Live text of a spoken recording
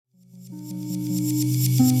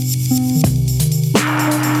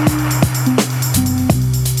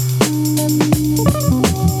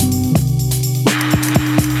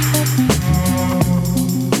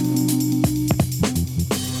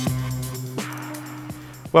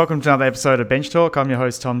Welcome to another episode of Bench Talk. I'm your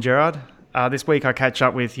host, Tom Gerard. This week I catch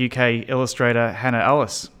up with UK illustrator Hannah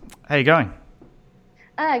Ellis. How you going?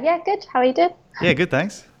 Yeah, good. How are you doing? Yeah, good,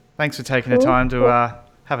 thanks. Thanks for taking the time to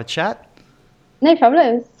have a chat. No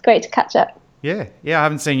problem. It's great to catch up. Yeah, I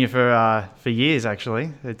haven't seen you for years,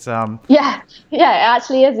 actually. It's Yeah, it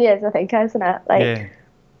actually is years, I think, isn't it? yeah.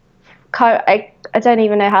 I don't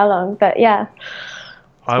even know how long, but yeah,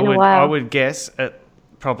 it's been a while. I would guess at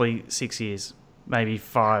probably 6 years, maybe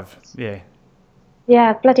 5. Yeah.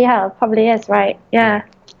 Yeah, bloody hell, probably is, right? Yeah.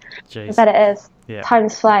 Jeez. I bet it is. Yeah.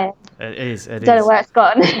 Time's flying. It is. Don't know where it's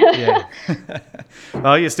gone. Yeah.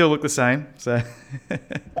 Well, you still look the same, so.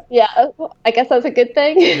 Yeah, I guess that's a good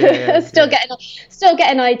thing. Still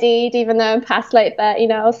getting ID'd, even though I'm past late 30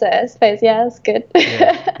 now. So I suppose it's good.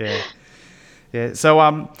 Yeah. So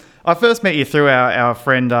I first met you through our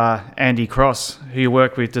friend Andy Cross, who you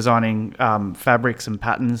work with designing fabrics and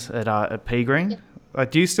patterns at P Green.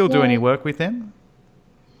 Do you still do any work with them?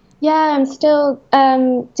 Yeah, I'm still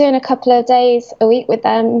doing a couple of days a week with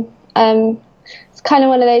them. It's kind of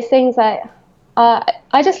one of those things that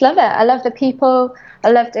I just love it. I love the people.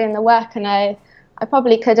 I love doing the work, and I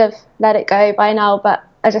probably could have let it go by now, but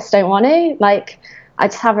I just don't want to. Like, I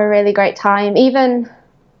just have a really great time. Even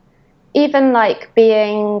like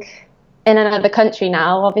being in another country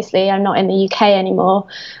now. Obviously, I'm not in the UK anymore,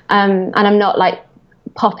 and I'm not like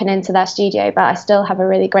popping into their studio, but I still have a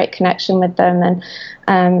really great connection with them.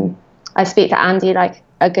 And I speak to Andy like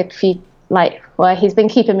a good few. He's been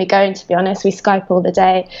keeping me going, to be honest. We Skype all the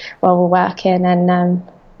day while we're working, and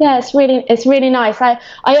it's really nice. I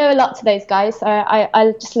owe a lot to those guys, so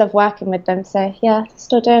I just love working with them. So yeah,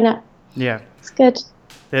 still doing it. Yeah, it's good.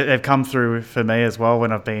 They've come through for me as well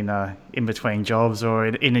when I've been in between jobs or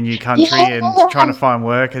in a new country and trying to find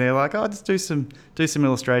work, and they're like, "Oh, just do some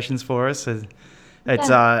illustrations for us." And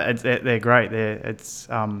they're great. It's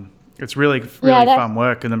really fun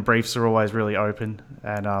work, and the briefs are always really open,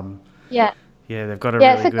 and they've got a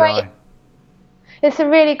really good eye. It's a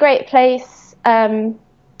really great place.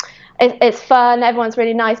 It's fun. Everyone's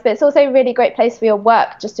really nice, but it's also a really great place for your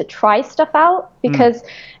work just to try stuff out, because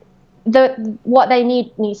what they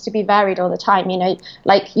need needs to be varied all the time. You know,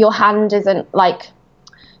 like your hand isn't like,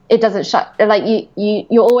 it doesn't shut. Like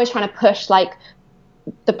you're always trying to push like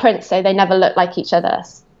the prints so they never look like each other.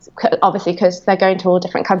 Obviously, because they're going to all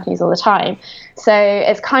different companies all the time. So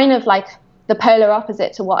it's kind of like the polar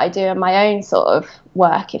opposite to what I do in my own sort of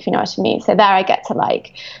work, if you know what I mean. So there I get to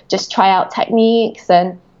like just try out techniques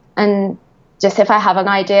and just if I have an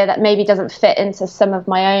idea that maybe doesn't fit into some of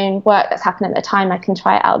my own work that's happening at the time, I can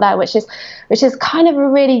try it out there, which is kind of a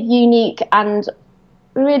really unique, and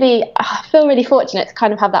really I feel really fortunate to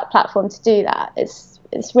kind of have that platform to do that. It's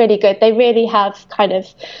really good. They really have kind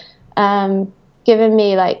of given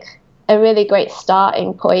me like a really great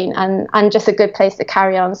starting point and just a good place to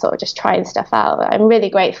carry on sort of just trying stuff out. I'm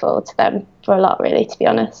really grateful to them for a lot, really, to be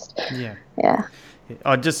honest. Yeah.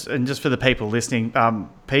 Just for the people listening,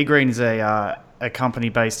 P Green is a company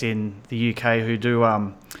based in the UK who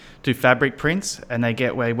do fabric prints, and they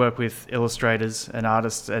work with illustrators and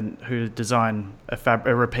artists and who design a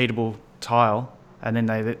repeatable tile, and then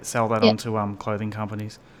they sell that onto clothing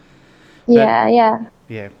companies.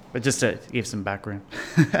 Yeah, but just to give some background.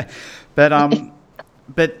 But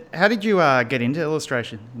how did you get into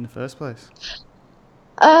illustration in the first place?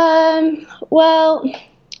 Well,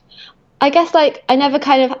 I guess like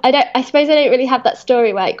I suppose I don't really have that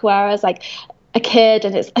story like where I was like a kid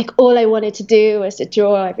and it's like all I wanted to do was to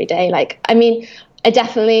draw every day. Like, I mean,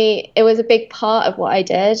 it was a big part of what I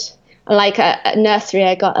did. Like at nursery,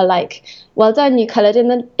 I got a like, well done, you coloured in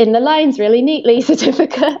the lines really neatly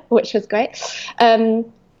certificate, which was great.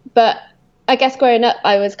 But I guess growing up,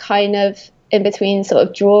 I was kind of in between sort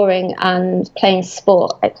of drawing and playing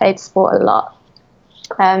sport. I played sport a lot,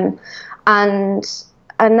 and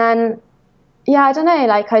then I don't know.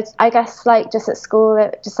 Like I guess like just at school,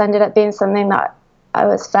 it just ended up being something that I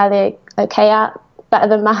was fairly okay at, better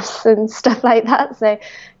than maths and stuff like that. So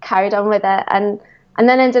carried on with it, and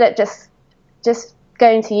then ended up just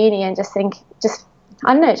going to uni and I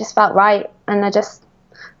don't know, it just felt right, and I just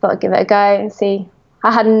thought I'd give it a go and see.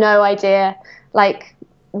 I had no idea like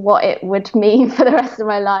what it would mean for the rest of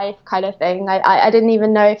my life, kind of thing. I didn't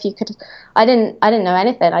even know if you could. I didn't know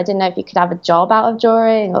anything. I didn't know if you could have a job out of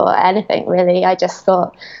drawing or anything really. I just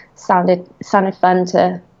thought it sounded fun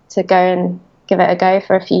to go and give it a go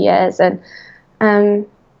for a few years, and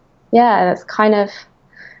that's kind of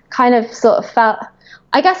sort of felt.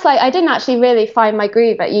 I guess like I didn't actually really find my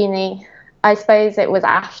groove at uni. I suppose it was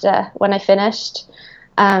after when I finished,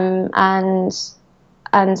 and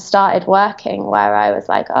started working where I was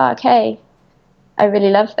like, oh, okay, I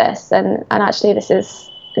really love this, and actually this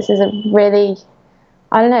is a really,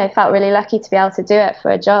 I don't know, I felt really lucky to be able to do it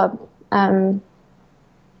for a job. Yeah,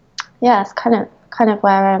 it's kind of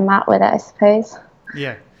where I'm at with it, I suppose.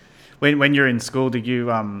 Yeah. When you're in school, did you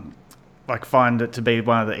like find it to be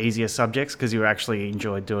one of the easier subjects because you actually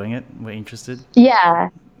enjoyed doing it, were interested? Yeah,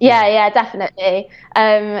 definitely.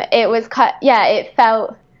 It was it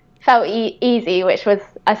felt easy, which was,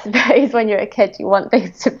 I suppose, when you're a kid, you want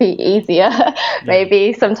things to be easier,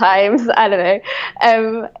 maybe sometimes, I don't know.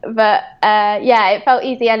 But yeah, it felt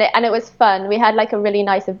easy, and it was fun. We had like a really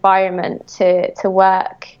nice environment to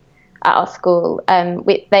work at our school.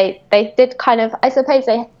 They did kind of, I suppose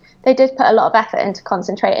they did put a lot of effort into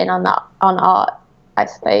concentrating on art, I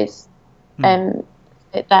suppose, there,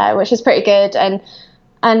 which is pretty good. And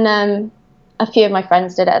a few of my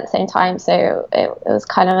friends did it at the same time, so it was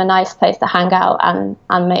kind of a nice place to hang out and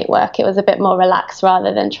make work. It was a bit more relaxed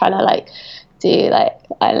rather than trying to like do like,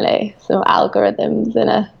 I don't know, some algorithms in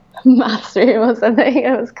a maths room or something.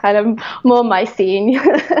 It was kind of more my scene.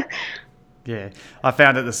 Yeah, I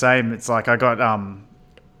found it the same. It's like I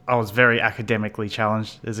was very academically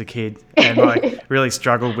challenged as a kid, and like really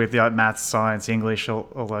struggled with like maths, science, English,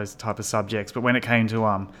 all those type of subjects. But when it came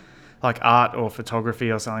to like art or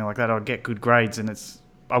photography or something like that, I'd get good grades, and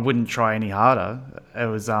I wouldn't try any harder. It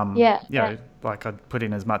was like I'd put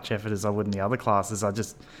in as much effort as I would in the other classes. I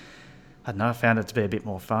don't know, I found it to be a bit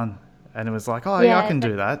more fun, and it was like, oh yeah, I can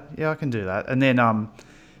do that. Yeah, I can do that. And then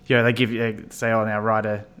they they say, oh, now write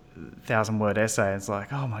a 1,000-word essay. It's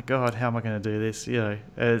like, oh my god, how am I going to do this?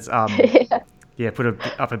 It's put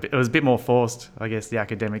up a bit. It was a bit more forced, I guess, the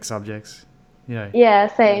academic subjects. Yeah,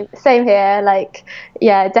 same here. Like,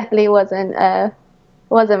 yeah, it definitely wasn't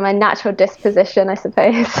my natural disposition, I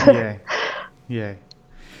suppose. Yeah.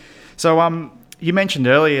 So you mentioned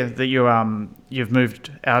earlier that you've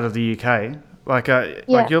moved out of the UK. Like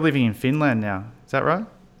you're living in Finland now. Is that right?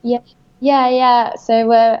 Yeah. So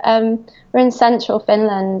we're in central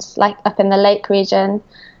Finland, like up in the Lake region.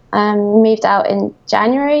 We moved out in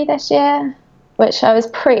January this year, which I was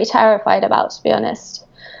pretty terrified about, to be honest.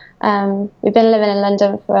 We've been living in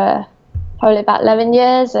London for probably about 11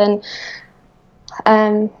 years, and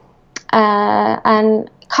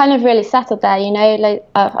kind of really settled there. Like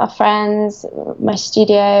our friends, my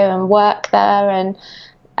studio, and work there, and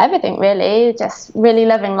everything really. Just really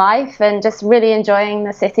living life and just really enjoying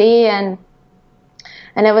the city, and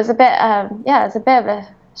it was a bit it was a bit of a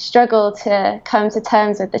struggle to come to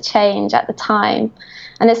terms with the change at the time,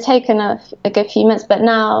 and it's taken a good few months. But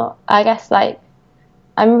now I guess like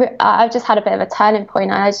I've just had a bit of a turning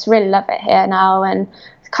point, and I just really love it here now, and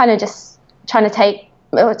kind of just trying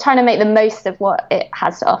to make the most of what it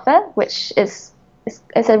has to offer, which is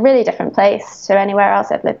it's a really different place to anywhere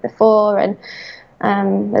else I've lived before, and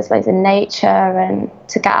there's loads of nature and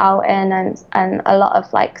to get out in, and a lot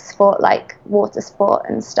of like sport, like water sport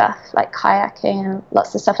and stuff, like kayaking and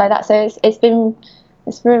lots of stuff like that. So it's going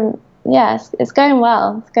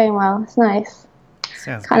well. It's going well. It's nice.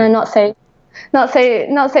 Sounds kind good. of not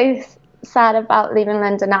so sad about leaving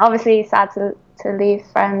London now. Obviously sad to leave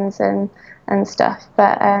friends and stuff,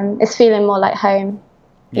 but it's feeling more like home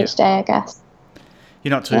each day, I guess.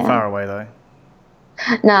 You're not too far away though.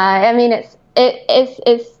 No, I mean it's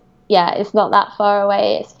not that far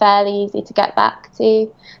away. It's fairly easy to get back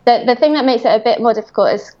to. The thing that makes it a bit more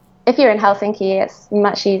difficult is if you're in Helsinki, it's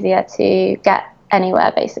much easier to get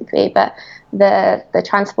anywhere basically, but the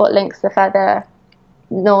transport links, the further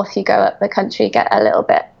north you go up the country, get a little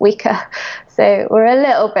bit weaker. So we're a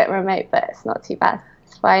little bit remote, but it's not too bad.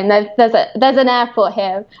 It's fine. There's an airport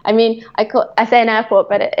here. I mean, I say an airport,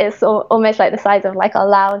 but it's almost like the size of like a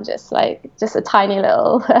lounge. It's like just a tiny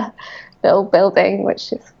little little building,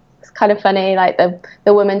 which is kind of funny. Like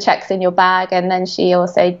the woman checks in your bag, and then she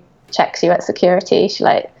also checks you at security. She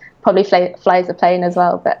like probably flies a plane as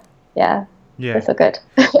well. But yeah. It's all good.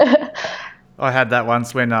 I had that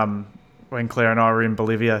once when Claire and I were in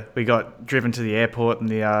Bolivia. We got driven to the airport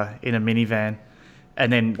in a minivan,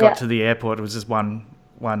 and then got to the airport. It was just one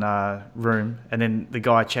room, and then the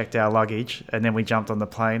guy checked our luggage, and then we jumped on the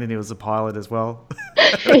plane, and he was a pilot as well.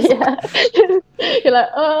 Yeah. You're like,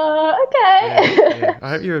 oh, okay. Yeah. I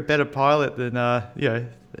hope you're a better pilot than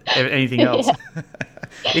anything else.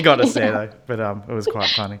 He got us there though, but it was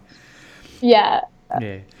quite funny. Yeah.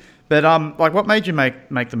 But like, what made you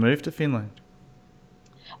make the move to Finland?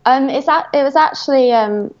 It was actually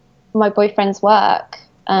my boyfriend's work.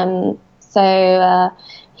 So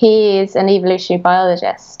he's an evolutionary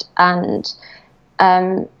biologist, and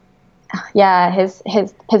his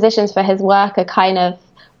positions for his work are kind of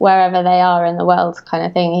wherever they are in the world, kind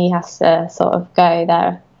of thing. He has to sort of go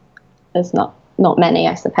there. There's not not many,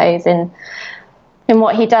 I suppose, in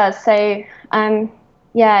what he does. So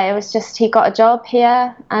it was just he got a job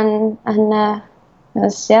here, and it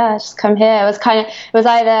was just come here. It was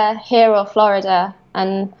either here or Florida,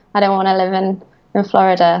 and I don't want to live in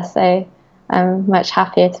Florida, so I'm much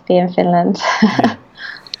happier to be in Finland. Yeah.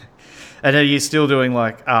 And are you still doing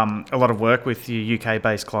like a lot of work with your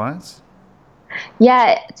UK-based clients?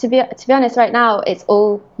 Yeah, to be honest, right now it's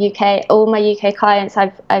all UK. All my UK clients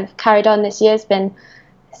I've carried on this year. It's been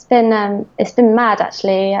mad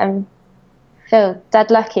actually. I feel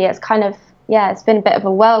dead lucky. It's kind of it's been a bit of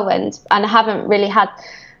a whirlwind, and I haven't really had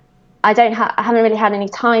any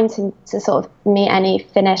time to sort of meet any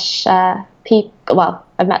Finnish people. Well,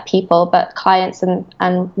 I've met people, but clients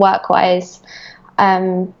and work-wise.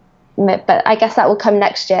 But I guess that will come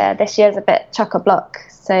next year. This year's a bit chock-a-block,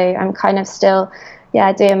 so I'm kind of still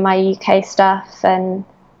doing my UK stuff, and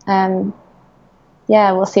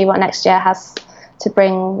we'll see what next year has to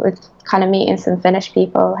bring with kind of meeting some Finnish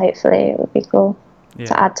people. Hopefully it would be cool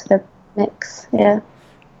to add to the mix. Yeah.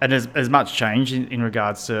 And has much change in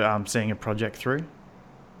regards to seeing a project through?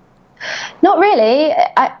 Not really.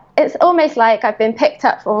 It's almost like I've been picked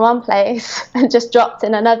up from one place and just dropped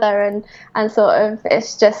in another, and sort of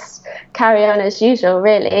it's just carry on as usual,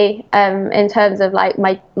 really, in terms of like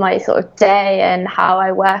my sort of day and how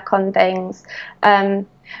I work on things.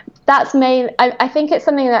 That's I think it's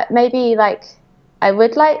something that maybe like I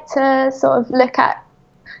would like to sort of look at,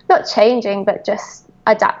 not changing, but just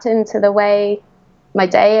adapting to the way my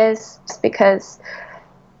day is, just because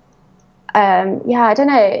I don't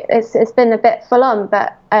know, it's been a bit full on,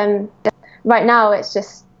 but right now it's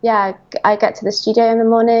just I get to the studio in the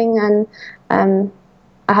morning, and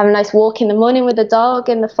I have a nice walk in the morning with the dog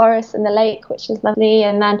in the forest and the lake, which is lovely,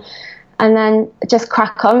 and then just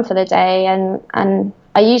crack on for the day, and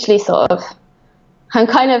I usually I'm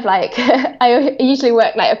kind of like I usually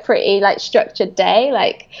work like a pretty like structured day.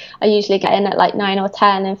 Like I usually get in at like 9 or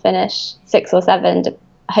 10 and finish 6 or 7,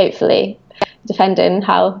 hopefully, depending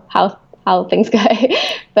how things go.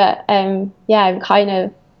 But I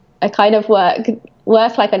kind of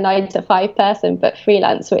work like a 9 to 5 person, but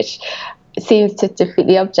freelance, which seems to defeat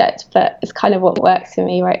the object. But it's kind of what works for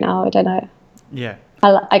me right now. I don't know. Yeah.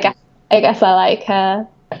 I guess I like I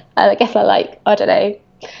don't know.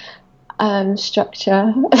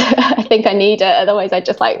 Structure. I think I need it, otherwise I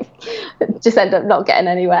just end up not getting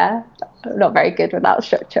anywhere. I'm not very good without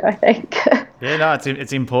structure, I think. Yeah, no,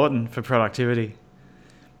 it's important for productivity.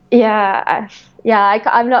 I'm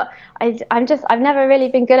not. I've never really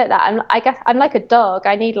been good at that. I guess I'm like a dog.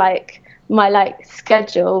 I need like my like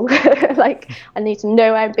schedule. Like I need to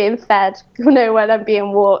know when I'm being fed, know when I'm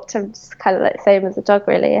being walked. I'm just kind of like the same as a dog,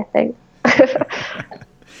 really, I think.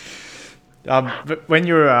 But when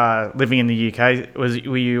you were living in the UK,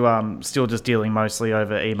 were you still just dealing mostly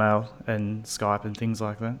over email and Skype and things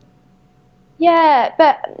like that? Yeah,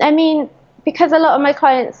 but I mean, because a lot of my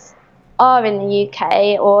clients are in the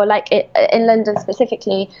UK or like in London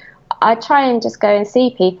specifically, I try and just go and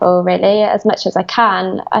see people really as much as I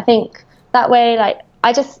can. I think that way, like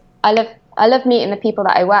I love meeting the people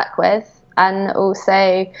that I work with, and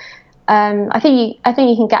also I think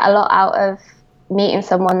you can get a lot out of meeting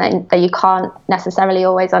someone that you can't necessarily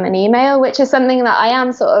always on an email, which is something that I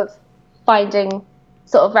am sort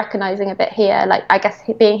of recognizing a bit here. Like I guess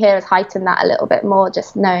being here has heightened that a little bit more,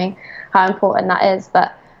 just knowing how important that is.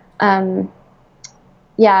 But I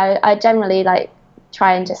generally like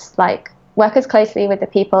try and just like work as closely with the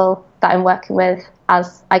people that I'm working with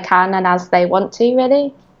as I can and as they want to,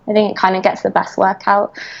 really. I think it kind of gets the best work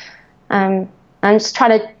out. I'm just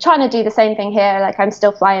trying to do the same thing here. Like I'm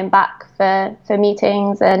still flying back for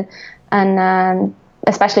meetings and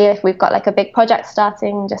especially if we've got like a big project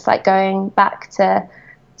starting, just like going back to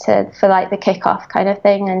for like the kickoff kind of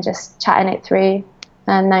thing and just chatting it through,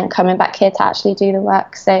 and then coming back here to actually do the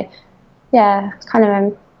work. So yeah, it's kind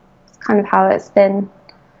of how it's been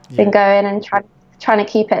going, and trying to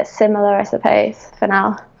keep it similar, I suppose, for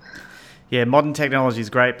now. Yeah, modern technology is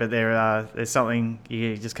great, but there's something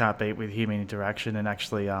you just can't beat with human interaction and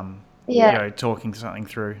actually talking something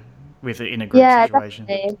through in a group situation.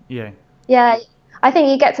 Definitely. Yeah, I think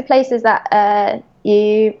you get to places that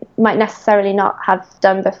you might necessarily not have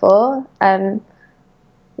done before. I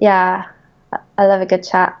love a good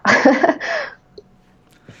chat.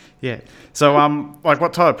 Yeah. So like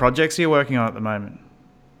what type of projects are you working on at the moment?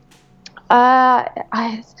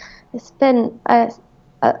 It's been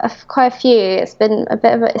quite a few. It's been a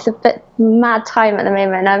bit mad time at the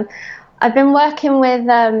moment. I've been working with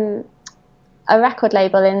a record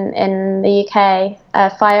label in the UK,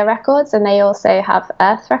 Fire Records, and they also have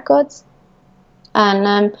Earth Records.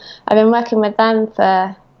 and I've been working with them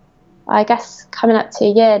for, I guess, coming up to a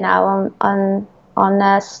year now on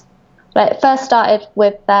like first started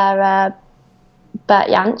with their Bert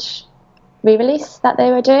Jansch re-release that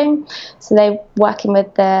they were doing. So they're working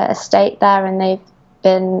with the estate there, and they've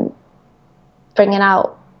been bringing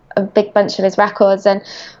out a big bunch of his records. And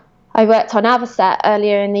I worked on Avocet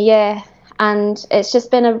earlier in the year, and it's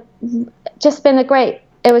just been a great.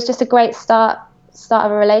 It was just a great start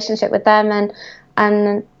of a relationship with them,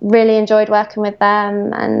 and really enjoyed working with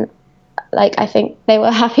them. And like, I think they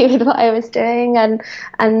were happy with what I was doing,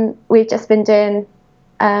 and we've just been doing.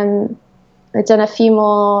 I've done a few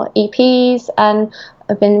more EPs, and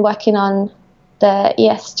I've been working on the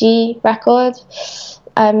ESG record.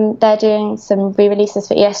 They're doing some re-releases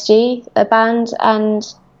for ESG, the band, and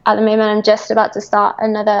at the moment I'm just about to start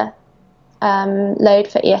another load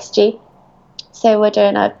for ESG. So we're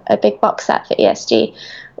doing a big box set for ESG,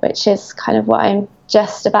 which is kind of what I'm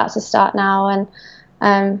just about to start now.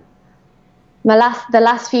 And the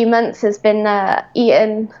last few months has been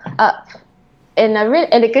eaten up in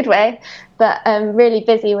a good way, but really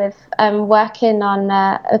busy with working on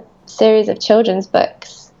a series of children's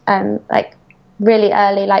books, like really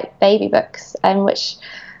early, like baby books, which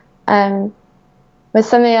was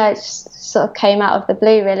something that just sort of came out of the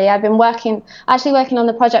blue, really. I've been working on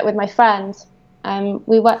the project with my friend.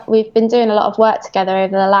 We've been doing a lot of work together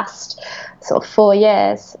over the last sort of 4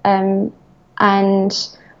 years, and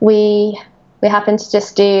we happened to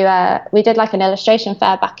just we did like an illustration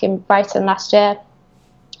fair back in Brighton last year,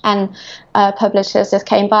 and publishers just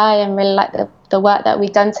came by and really liked the work that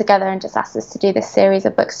we'd done together, and just asked us to do this series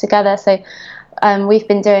of books together. So we've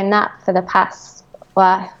been doing that for the past,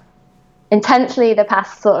 intensely the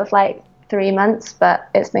past sort of like 3 months, but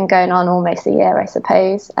it's been going on almost a year, I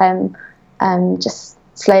suppose. Just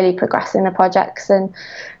slowly progressing the projects, and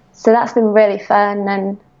so that's been really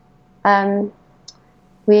fun. And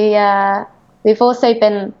we've also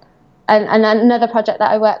been, and another project that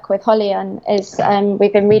I work with Holly on is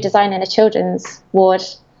we've been redesigning a children's ward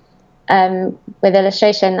with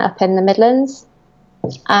illustration up in the Midlands,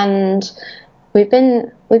 and we've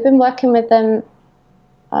been working with them.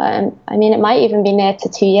 I mean, it might even be near to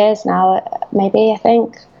 2 years now, maybe, I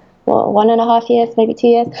think, 1.5 years, maybe 2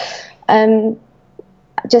 years.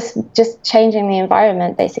 Just changing the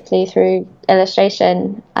environment basically through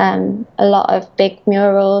illustration. A lot of big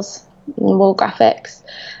murals and wall graphics.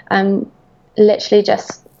 Literally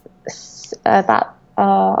just about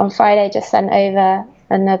on Friday just sent over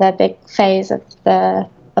another big phase of the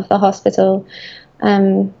hospital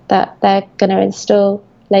that they're going to install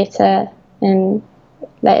later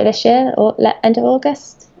this year, or end of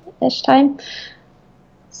August-ish time.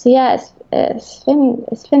 So yeah, it's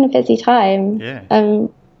been a busy time. Yeah.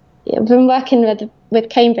 I've been working with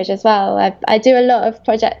Cambridge as well. I do a lot of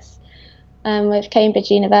projects with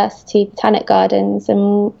Cambridge University Botanic Gardens,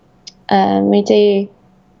 and we do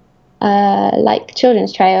like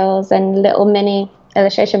children's trails and little mini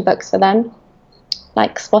illustration books for them,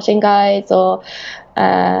 like spotting guides, or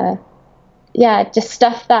just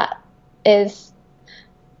stuff that is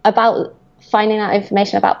about finding out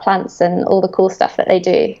information about plants and all the cool stuff that they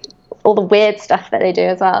do, all the weird stuff that they do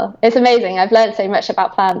as well. It's amazing. I've learned so much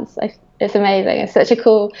about plants. It's amazing. It's such a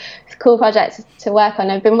cool project to work on.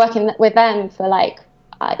 I've been working with them for like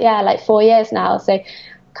 4 years now. So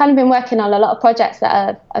kind of been working on a lot of projects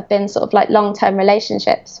that have been sort of like long-term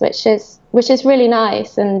relationships, which is really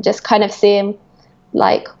nice, and just kind of seeing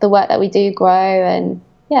like the work that we do grow. And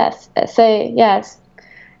it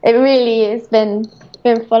really has been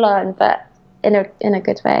full on, but in a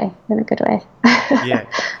good way. Yeah,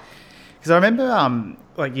 because I remember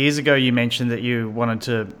like years ago you mentioned that you wanted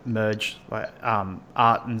to merge like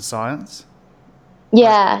art and science.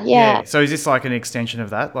 Yeah. So is this like an extension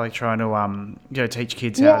of that, like trying to teach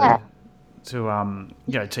kids how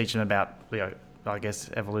to teach them about I guess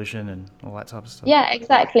evolution and all that type of stuff? Yeah,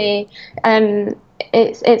 exactly.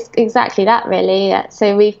 It's exactly that, really.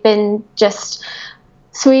 So we've been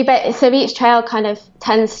so each trail kind of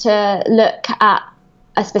tends to look at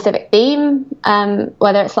a specific theme,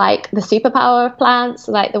 whether it's like the superpower of plants,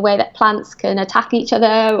 like the way that plants can attack each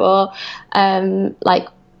other, or like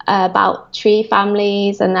about tree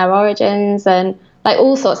families and their origins, and like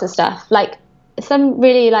all sorts of stuff. Like some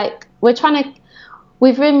really like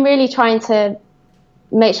we've been really trying to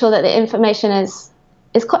make sure that the information is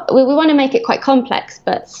we want to make it quite complex,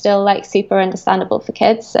 but still like super understandable for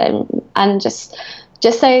kids, and just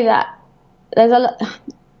so that there's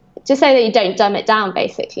just so that you don't dumb it down,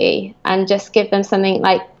 basically, and just give them something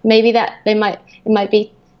like maybe that it might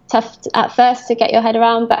be tough at first to get your head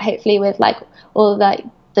around, but hopefully with like all like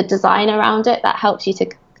the design around it that helps you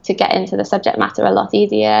to get into the subject matter a lot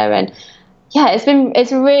easier. And yeah,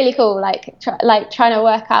 it's really cool, like trying to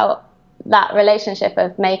work out that relationship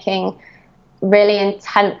of making really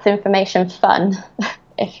intense information fun,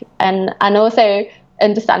 and also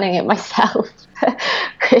understanding it myself,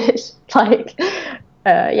 which like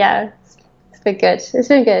yeah, it's been good. It's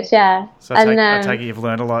been good, yeah. So I take it you've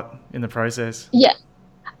learned a lot in the process. Yeah.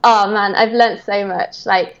 Oh man, I've learned so much.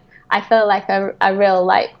 Like I feel like a real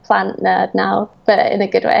like plant nerd now, but in a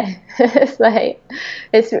good way. It's like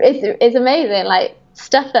it's amazing, like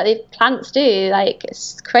stuff that these plants do. Like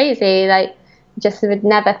it's crazy. Like just would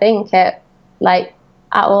never think it like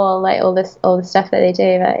at all. Like all the stuff that they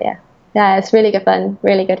do. But yeah, it's really good fun.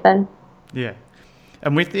 Really good fun. Yeah.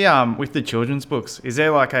 And with the children's books, is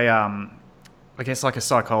there like a I guess like a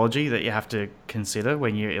psychology that you have to consider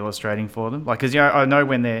when you're illustrating for them? Like, because I know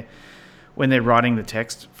when they're writing the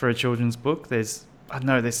text for a children's book, there's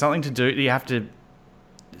something to do. You have to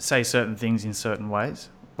say certain things in certain ways.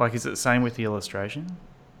 Like, is it the same with the illustration?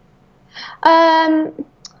 I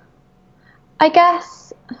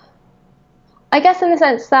guess in the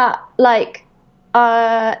sense that like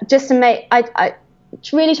just to make I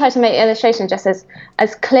really try to make illustration just as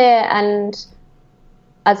clear and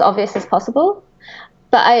as obvious as possible.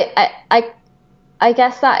 But I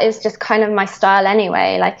guess that is just kind of my style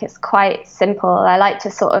anyway. Like it's quite simple. I like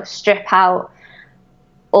to sort of strip out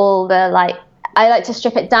all the I like to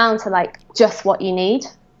strip it down to like just what you need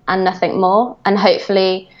and nothing more. And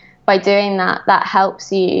hopefully by doing that, that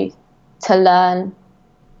helps you to learn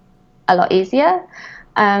a lot easier.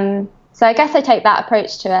 So I guess I take that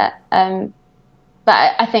approach to it.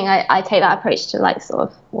 But I think I take that approach to like sort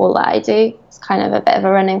of all that I do. It's kind of a bit of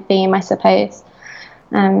a running theme, I suppose.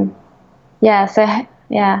 So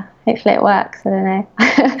hopefully it works. I don't know.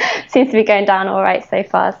 Seems to be going down all right so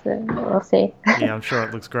far, so we'll see. Yeah, I'm sure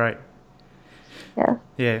it looks great. Yeah.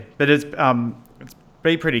 Yeah, but it's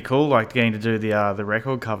be pretty cool, like getting to do the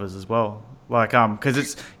record covers as well. Like because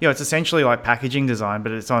it's it's essentially like packaging design,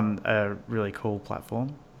 but it's on a really cool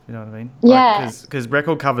platform. You know what I mean? Yeah. Because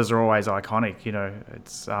record covers are always iconic.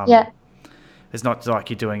 It's it's not like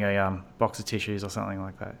you're doing a box of tissues or something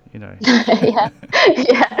like that. Yeah.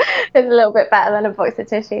 It's a little bit better than a box of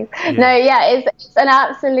tissues. Yeah. No, yeah, it's an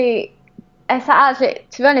absolute. To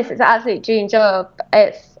be honest, it's an absolute dream job.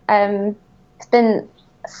 It's been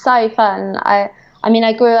so fun. I mean,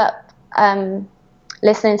 I grew up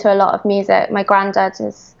listening to a lot of music. My granddad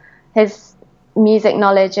his music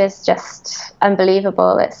knowledge is just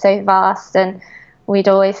unbelievable. It's so vast, and we'd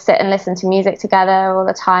always sit and listen to music together all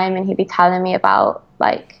the time, and he'd be telling me about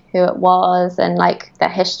like who it was and like their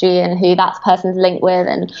history and who that person's linked with.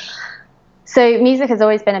 And so music has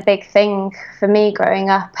always been a big thing for me growing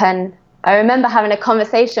up. And I remember having a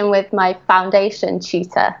conversation with my foundation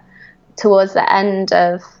tutor towards the end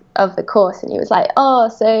of the course, and he was like, oh,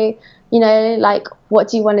 so like what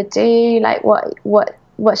do you want to do, like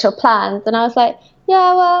what's your plans? And I was like,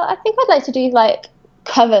 yeah, well, I think I'd like to do like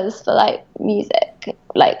covers for like music.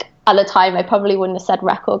 Like at the time I probably wouldn't have said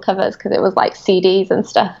record covers because it was like CDs and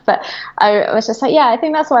stuff, but I was just like, yeah, I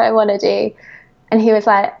think that's what I want to do. And he was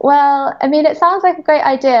like, well, I mean, it sounds like a great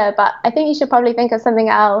idea, but I think you should probably think of something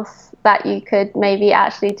else that you could maybe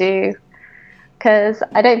actually do, because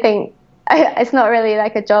I don't think it's not really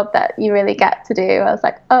like a job that you really get to do. I was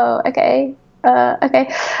like, oh, okay. So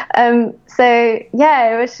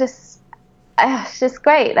yeah, it was just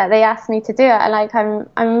great that they asked me to do it. And like, I'm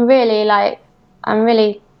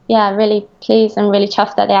really pleased and really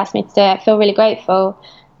chuffed that they asked me to do it. I feel really grateful.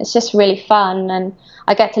 It's just really fun, and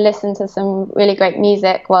I get to listen to some really great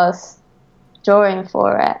music whilst drawing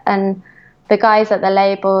for it. And the guys at the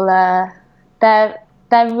label, they're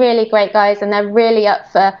really great guys, and they're really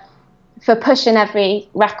up for pushing every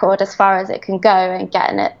record as far as it can go and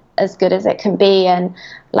getting it as good as it can be. And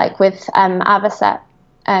like with Avocet,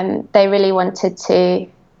 they really wanted to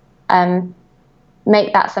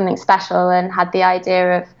make that something special, and had the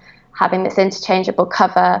idea of having this interchangeable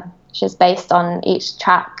cover, which is based on each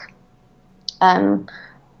track,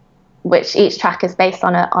 which each track is based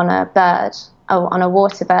on a bird, on a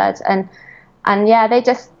water bird. And yeah, they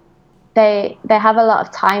have a lot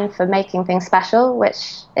of time for making things special,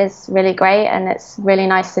 which is really great, and it's really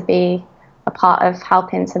nice to be a part of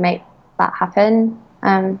helping to make that happen.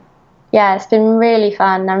 It's been really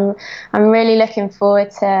fun. I'm really looking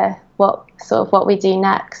forward to what we do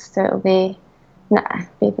next. It'll be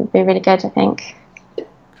really good, I think.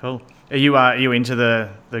 Cool. Are you into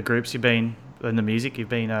the groups you've been and the music you've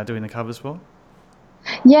been doing the covers for?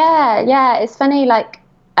 Yeah. It's funny. Like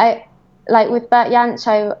with Bert Jansch,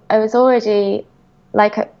 I was already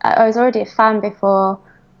a fan before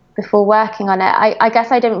before working on it. I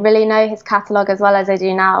guess I didn't really know his catalogue as well as I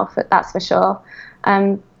do now, that's for sure.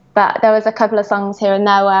 But there was a couple of songs here and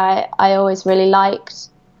there where I always really liked,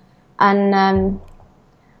 and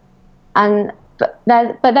but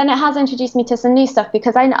then it has introduced me to some new stuff,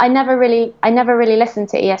 because I never really listened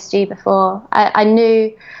to ESG before. I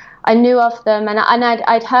knew of them, and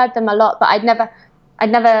I'd heard them a lot, but I'd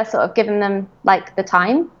never sort of given them like the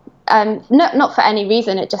time. Not for any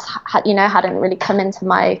reason. It just hadn't really come into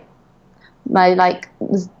my like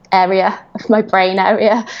area of my brain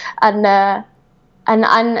area, and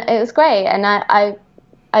it was great. And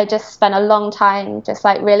I just spent a long time just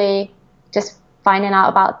like really just finding out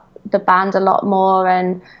about the band a lot more,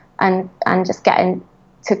 and just getting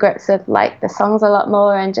to grips with like the songs a lot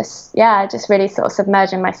more, and just really sort of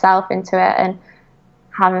submerging myself into it and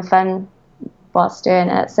having fun whilst doing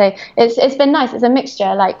it. So it's been nice. It's a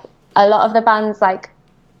mixture. Like a lot of the bands that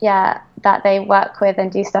they work with and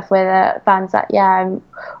do stuff with are bands that I'm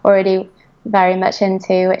already very much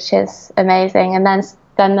into, which is amazing. And then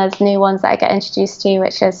there's new ones that I get introduced to,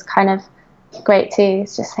 which is kind of great too.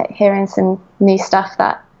 It's just hearing some new stuff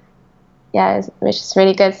that which is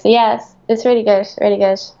really good. So it's really good, really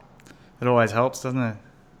good. It always helps, doesn't it?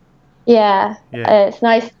 Yeah. It's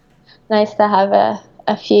nice to have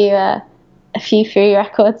a few free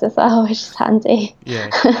records as well, which is handy. Yeah.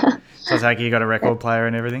 So it's like you got a record player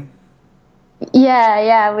and everything?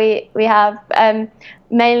 Yeah, we have,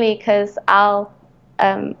 mainly because Al,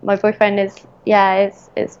 my boyfriend, is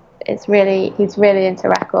he's really into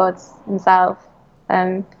records himself.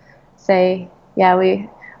 So yeah,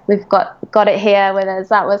 we've got it here with us.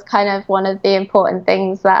 That was kind of one of the important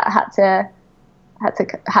things that had to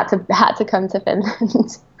come to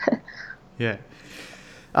Finland. Yeah.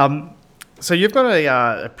 So you've got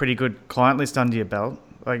a pretty good client list under your belt.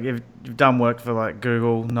 Like you've done work for like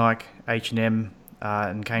Google, Nike, H&M,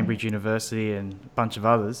 and Cambridge University, and a bunch of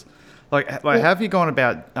others. Like how have you gone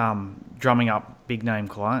about drumming up big name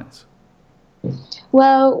clients?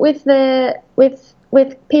 Well, with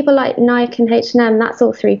people like Nike and H&M, that's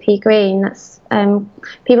all 3P Green. That's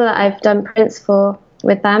people that I've done prints for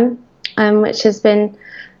with them, which has been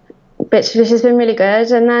really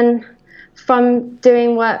good. And then from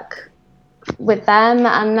doing work with them,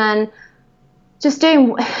 and then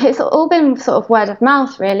it's all been sort of word of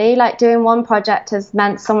mouth, really. Like doing one project has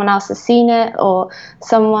meant someone else has seen it, or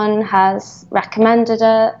someone has recommended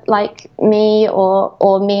it, like me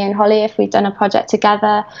or me and Holly, if we've done a project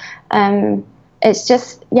together. It's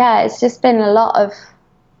just been a lot of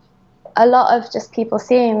just people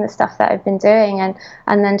seeing the stuff that I've been doing, and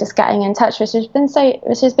then just getting in touch, which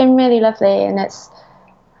has been really lovely. And I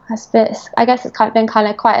guess it's been kind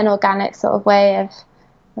of quite an organic sort of way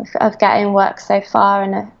of getting work so far.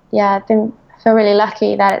 And I feel really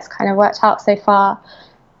lucky that it's kind of worked out so far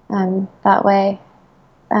that way.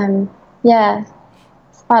 That's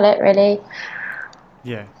about it, really.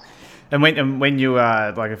 Yeah. And when you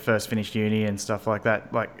like first finished uni and stuff like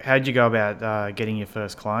that, like how'd you go about getting your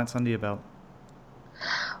first clients under your belt?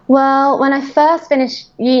 Well, when I first finished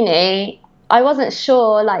uni, I wasn't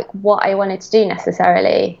sure like what I wanted to do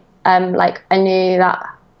necessarily. Like I knew that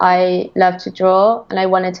I loved to draw and I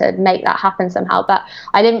wanted to make that happen somehow, but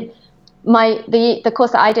I didn't. The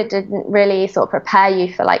course that I didn't really sort of prepare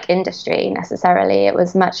you for like industry necessarily. It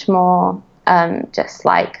was much more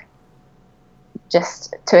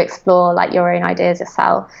just to explore like your own ideas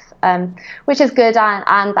yourself, which is good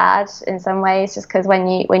and bad in some ways. Just because when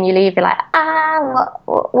you leave, you're like,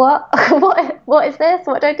 what is this?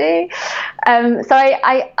 What do I do? So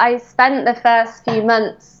I spent the first few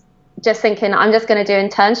months just thinking I'm just going to do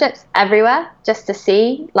internships everywhere just to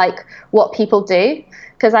see like what people do,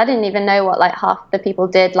 because I didn't even know what like half the people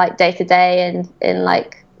did like day to day and in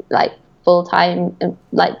like full-time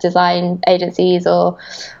like design agencies or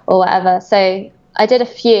whatever. So I did a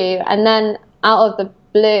few, and then out of the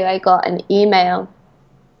blue I got an email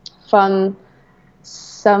from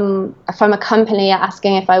a company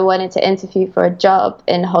asking if I wanted to interview for a job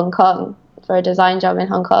in Hong Kong, for a design job in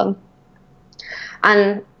Hong Kong.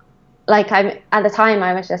 And like at the time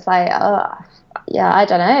I was just like, oh yeah, I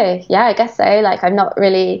don't know, yeah, I guess so. Like I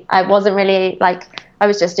wasn't really like, I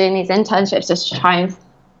was just doing these internships just to try and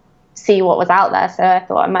see what was out there. So I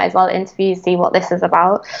thought I might as well interview, see what this is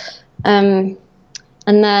about. And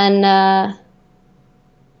then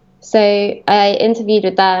so I interviewed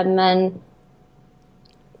with them and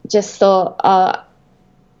just thought,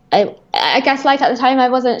 I guess like at the time I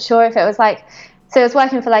wasn't sure if it was like, so I was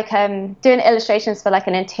working for like doing illustrations for like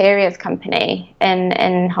an interiors company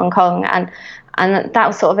in Hong Kong, and that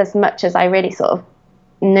was sort of as much as I really sort of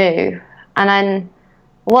knew. And then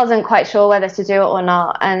wasn't quite sure whether to do it or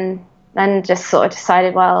not, and then just sort of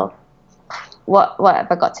decided, well, what have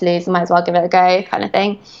I got to lose? I might as well give it a go, kind of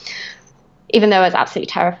thing. Even though I was absolutely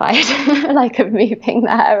terrified, like of moving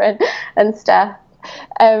there and stuff.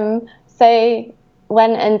 So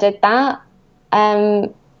went and did that.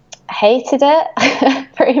 Hated it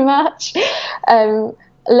pretty much.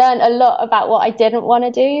 Learned a lot about what I didn't want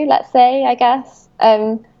to do, let's say, I guess.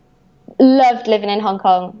 Loved living in Hong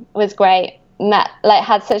Kong. It was great.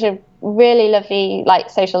 Had such a really lovely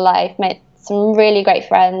social life, made some really great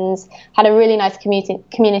friends, had a really nice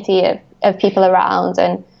community of people around,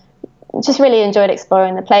 and just really enjoyed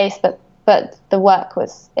exploring the place. But the work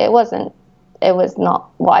was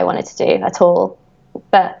not what I wanted to do at all.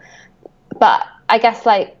 But I guess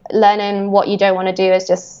learning what you don't want to do is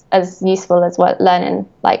just as useful as learning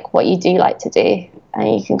what you do like to do,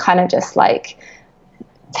 and you can kind of just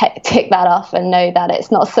tick that off and know that it's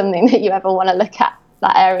not something that you ever want to look at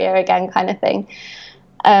that area again, kind of thing.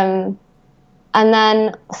 And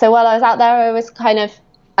then so while I was out there,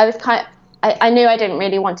 I knew I didn't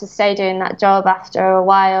really want to stay doing that job after a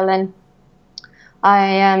while, and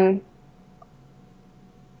I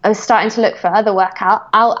was starting to look for other work out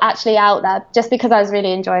there, just because I was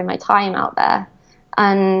really enjoying my time out there,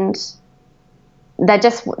 and there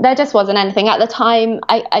just wasn't anything at the time.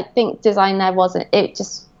 I think design there wasn't. It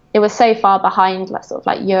was so far behind,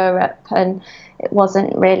 Europe, and it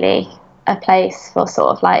wasn't really a place for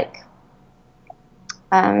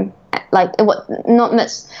not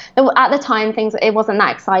much at the time. Things, it wasn't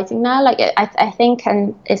that exciting there. I think,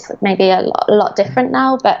 and it's maybe a lot different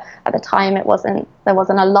now, but at the time there wasn't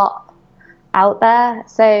a lot out there.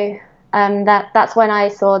 So that's when I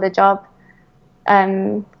saw the job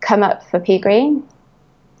come up for P Green.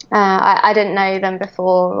 I didn't know them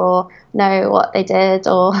before or know what they did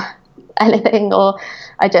or anything, or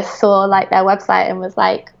I just saw their website and was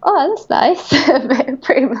like, oh, that's nice,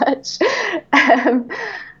 pretty much.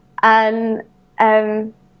 And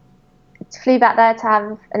flew back there to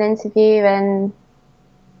have an interview, and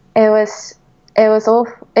it was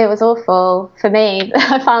awful for me.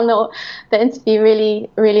 I found the interview really,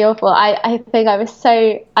 really awful. I think I was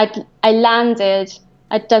I landed.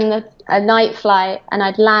 I'd done a night flight, and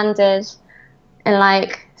I'd landed in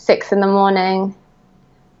 6 a.m.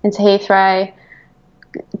 into Heathrow.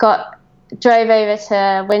 Drove over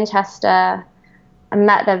to Winchester and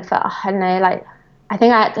met them for, I don't know, I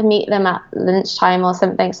think I had to meet them at lunchtime or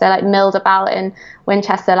something. So milled about in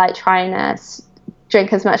Winchester, trying to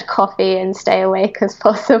drink as much coffee and stay awake as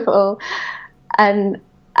possible. And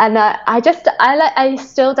I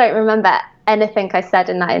still don't remember anything I said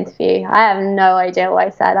in that interview. I have no idea what I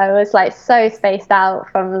said. I was so spaced out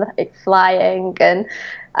from flying, and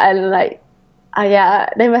yeah,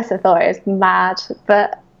 they must have thought it was mad,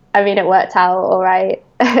 but I mean, it worked out all right.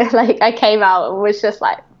 I came out and was just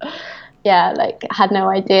had no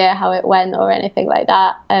idea how it went or anything like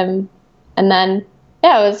that. And then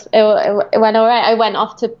yeah, it went all right. I went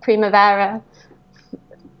off to Primavera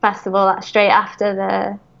Festival straight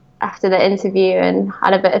after the interview and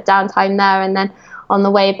had a bit of downtime there. And then on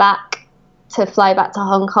the way back to fly back to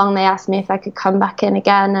Hong Kong, they asked me if I could come back in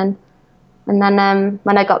again. And then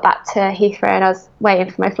when I got back to Heathrow and I was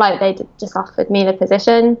waiting for my flight, they just offered me the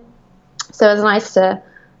position. So it was nice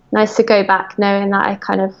to go back knowing that I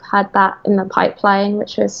kind of had that in the pipeline,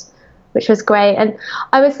 which was great. And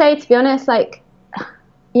I would say, to be honest,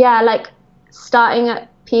 starting at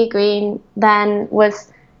P Green then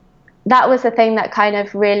was the thing that kind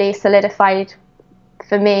of really solidified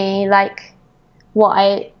for me what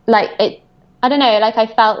I don't know, I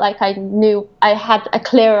felt like I knew I had a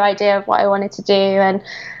clearer idea of what I wanted to do,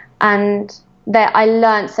 and that I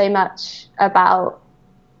learned so much about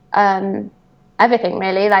everything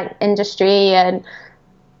really, industry and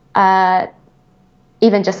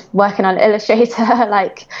even just working on Illustrator,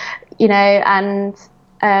 and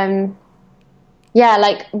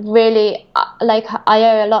really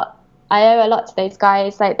I owe a lot to those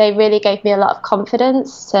guys. They really gave me a lot of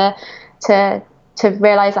confidence to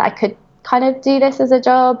realize that I could kind of do this as a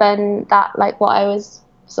job, and that what I was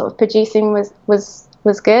sort of producing was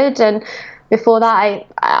good. And before that,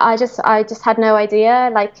 I just had no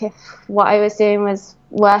idea if what I was doing was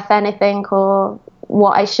worth anything or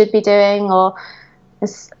what I should be doing. Or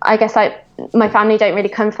I guess my family don't really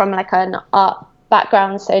come from an art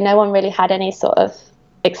background, so no one really had any sort of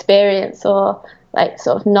experience or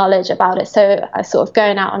sort of knowledge about it. So I was sort of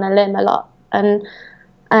going out on a limb a lot. And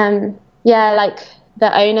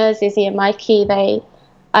the owners, Izzy and Mikey,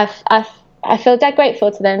 I feel dead grateful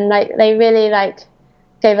to them. They really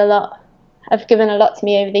gave a lot. Have given a lot to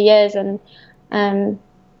me over the years, and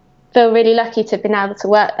feel really lucky to have been able to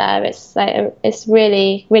work there. It's like it's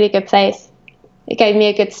really, really good place. It gave me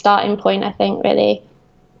a good starting point, I think, really.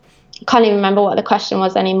 I can't even remember what the question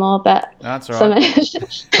was anymore, but that's all right.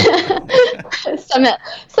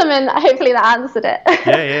 something hopefully that answered it.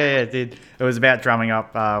 Yeah, it did. It was about drumming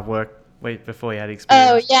up work before you had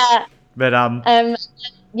experience. Oh, yeah. But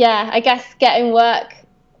yeah, I guess getting work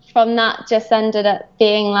from that just ended up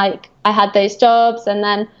being like I had those jobs, and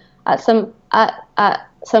then at some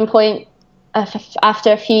point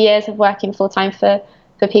after a few years of working full time for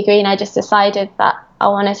Pea Green, I just decided that I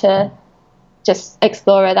wanted to just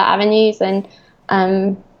explore other avenues, and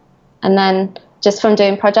then just from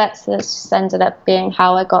doing projects, it just ended up being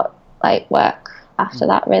how I got like work after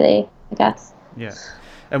that, really, I guess. Yeah.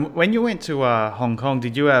 And when you went to Hong Kong,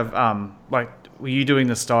 did you have were you doing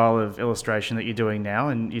the style of illustration that you're doing now,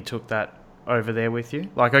 and you took that over there with you?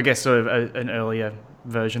 Like, I guess sort of an earlier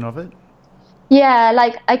version of it? Yeah,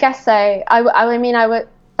 like, I guess so. I mean,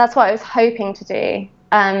 that's what I was hoping to do.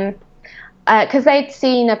 Because they'd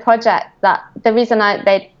seen a project that the reason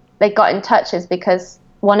they got in touch is because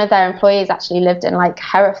one of their employees actually lived in like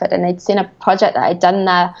Hereford, and they'd seen a project that I'd done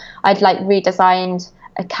there. I'd like redesigned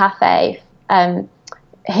a cafe,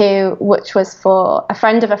 which was for a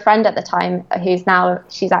friend of a friend at the time,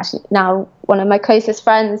 she's actually now one of my closest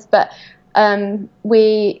friends. But I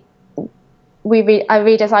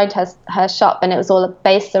redesigned her shop, and it was all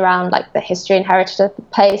based around like the history and heritage of the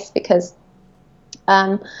place, because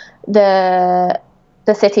the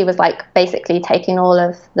city was like basically taking all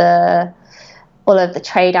of the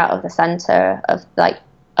trade out of the center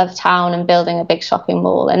of town and building a big shopping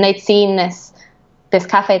mall. And they'd seen this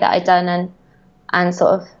cafe that I'd done, and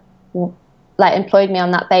sort of like employed me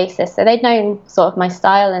on that basis. So they'd known sort of my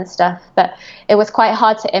style and stuff, but it was quite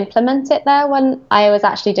hard to implement it there when I was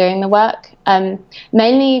actually doing the work,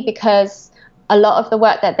 mainly because a lot of the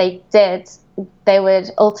work that they did, they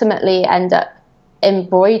would ultimately end up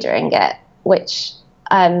embroidering it, which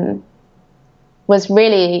was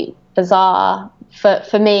really bizarre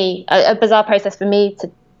for me, a bizarre process for me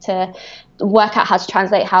to work out how to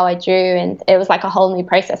translate how I drew. And it was like a whole new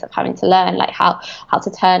process of having to learn like how to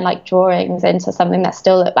turn like drawings into something that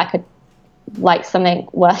still looked like something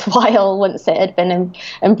worthwhile once it had been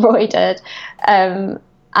embroidered. And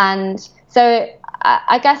so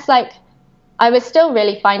I guess like I was still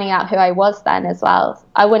really finding out who I was then as well.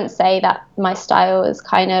 I wouldn't say that my style was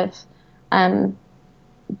kind of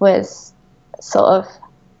was sort of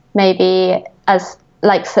maybe as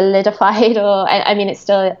like solidified, or I mean,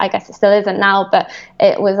 I guess it still isn't now, but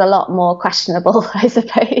it was a lot more questionable, I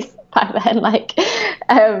suppose, back then. Like,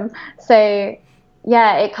 so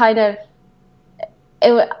yeah, it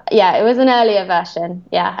was an earlier version.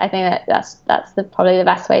 Yeah, I think that's probably the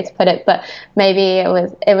best way to put it. But maybe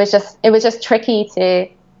it was just tricky to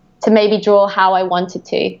maybe draw how I wanted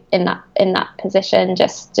to in that position,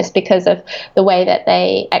 just because of the way that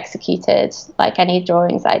they executed like any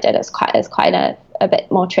drawings I did. It's quite a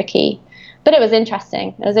bit more tricky, but it was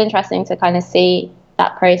interesting. It was interesting to kind of see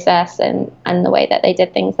that process and the way that they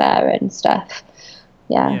did things there and stuff.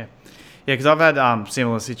 Yeah, because I've had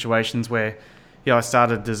similar situations where I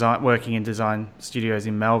started working in design studios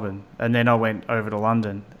in Melbourne, and then I went over to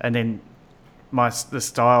London, and then the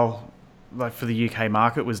style like for the UK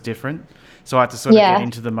market was different, so I had to sort of get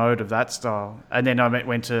into the mode of that style. And then I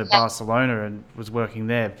went to Barcelona and was working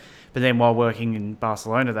there, but then while working in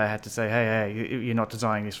Barcelona they had to say, hey, you're not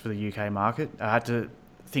designing this for the UK market. I had to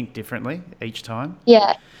think differently each time.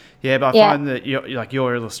 But I find that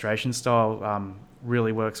your illustration style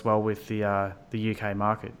really works well with the UK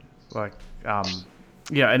market, like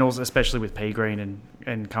and also especially with Pea Green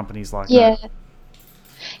and companies like that.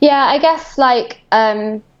 I guess like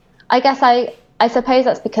I suppose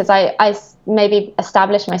that's because I maybe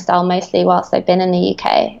established my style mostly whilst I've been in the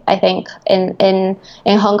UK. I think in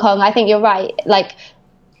Hong Kong, I think you're right. Like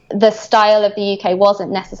the style of the UK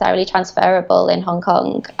wasn't necessarily transferable in Hong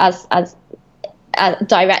Kong as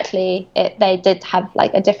directly. They did have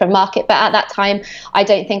like a different market, but at that time, I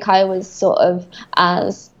don't think I was sort of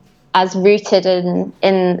as rooted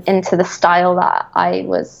into the style that I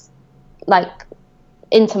was like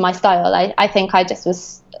into my style. I think I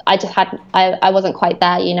wasn't quite there,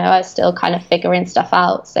 I was still kind of figuring stuff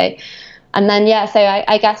out. So, and then, so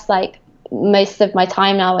I guess like most of my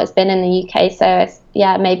time now has been in the UK. So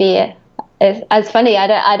maybe it's funny.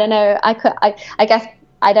 I don't know. I guess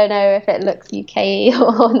I don't know if it looks UK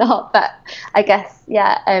or not, but I guess,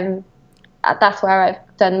 that's where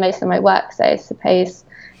I've done most of my work. So I suppose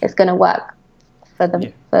it's going to work for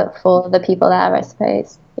the people there, I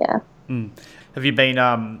suppose. Yeah. Have you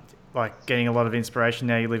been like getting a lot of inspiration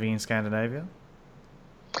now you're living in Scandinavia?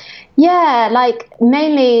 Yeah,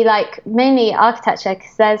 mainly architecture,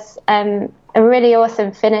 because there's a really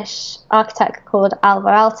awesome Finnish architect called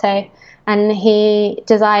Alvar Aalto, and he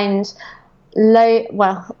designed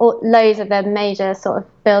loads of the major sort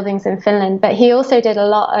of buildings in Finland. But he also did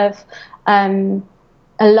um,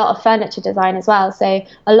 a lot of furniture design as well. So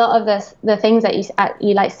a lot of the things that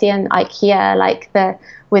you like see in IKEA, like the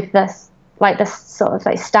sort of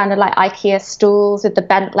like standard like IKEA stools with the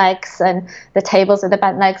bent legs and the tables with the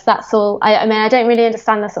bent legs. That's all. I mean, I don't really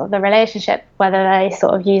understand the sort of the relationship, whether they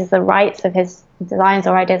sort of use the rights of his designs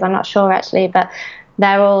or ideas. I'm not sure actually, but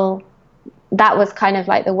that was kind of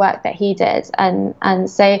like the work that he did, and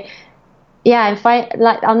so yeah, and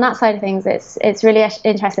like on that side of things, it's really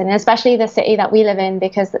interesting, and especially the city that we live in,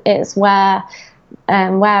 because it's where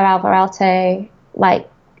Alvar Aalto like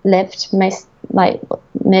lived most, like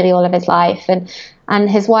nearly all of his life, and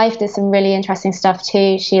his wife did some really interesting stuff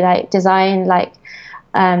too. She like designed like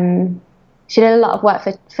she did a lot of work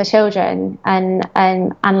for children and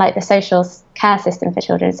like the social care system for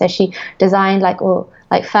children. So she designed like all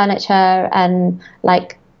like furniture and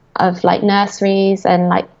like of like nurseries and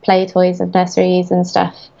like play toys of nurseries and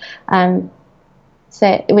stuff.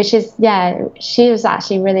 So which is, yeah, she was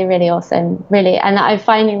actually really, really awesome, really. And I'm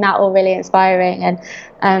finding that all really inspiring. And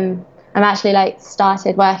I'm actually like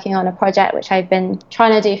started working on a project which I've been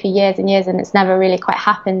trying to do for years and years, and it's never really quite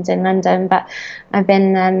happened in London. But I've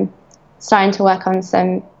been starting to work on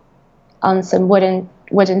some wooden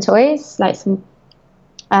toys, like some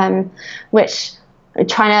which I'm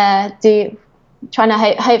hopefully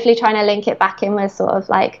trying to link it back in with sort of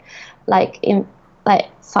like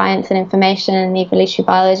science and information and evolutionary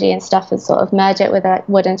biology and stuff, and sort of merge it with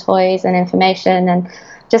wooden toys and information, and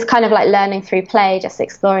just kind of like learning through play, just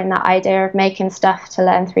exploring that idea of making stuff to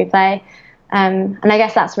learn through play. And I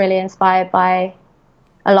guess that's really inspired by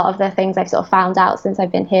a lot of the things I've sort of found out since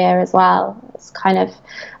I've been here as well. It's kind of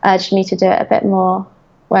urged me to do it a bit more,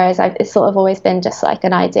 whereas it's sort of always been just like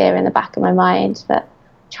an idea in the back of my mind, but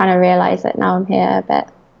trying to realize it now I'm here a bit,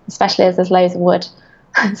 especially as there's loads of wood,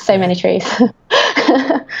 so many trees.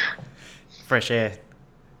 Fresh air.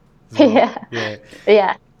 Well.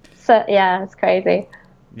 Yeah. So yeah, it's crazy.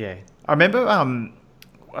 Yeah, I remember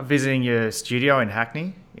visiting your studio in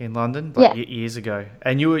Hackney in London years ago,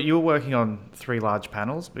 and you were working on 3 large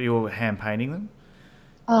panels, but you were hand painting them.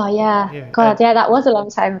 Oh yeah. God, yeah, that was a long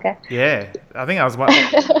time ago. Yeah, I think I was.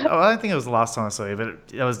 I don't think it was the last time I saw you, but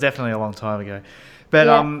it was definitely a long time ago. But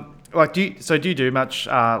like, do you do much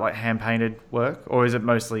like hand painted work, or is it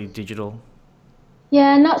mostly digital?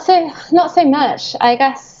 Yeah, not so much, I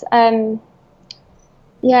guess.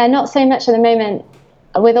 Yeah, not so much at the moment.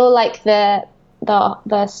 With all like the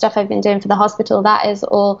stuff I've been doing for the hospital, that is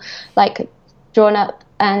all like drawn up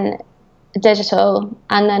and digital,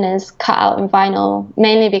 and then is cut out in vinyl,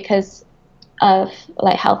 mainly because of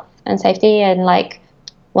like health and safety, and like,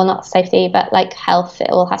 well, not safety, but like health. It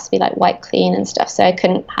all has to be like white clean and stuff, so I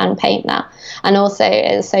couldn't hand paint that. And also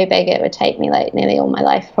it's so big it would take me like nearly all my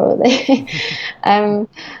life probably.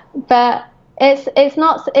 But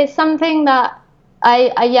it's something that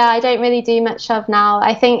I don't really do much of now.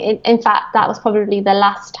 I think in fact that was probably the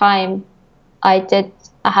last time I did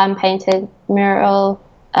a hand painted mural,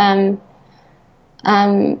 but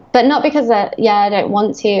not because I don't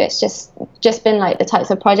want to. It's just been like the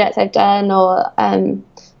types of projects I've done, or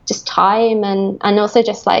just time, and also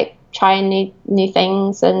just like trying new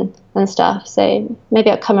things and stuff. So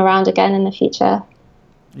maybe I'll come around again in the future.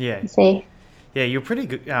 Yeah. See. Yeah, you're pretty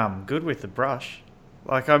good with the brush.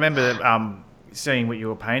 Like I remember seeing what you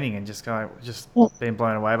were painting and just being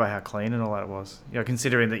blown away by how clean and all that was. You know,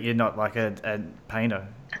 considering that you're not like a painter.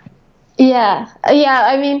 Yeah.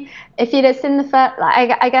 I mean, if you'd have seen the first,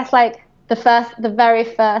 like, I guess like the very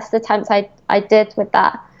first attempt I did with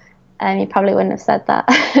that, you probably wouldn't have said that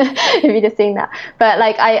if you'd have seen that. But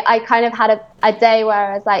like I kind of had a day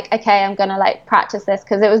where I was like, okay, I'm gonna like practice this,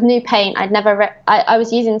 because it was new paint. I'd never I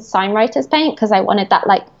was using Signwriters paint because I wanted that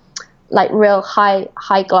like real high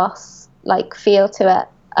gloss like feel to it,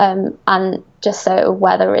 and just so it would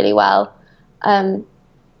weather really well, and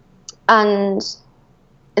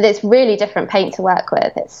it's really different paint to work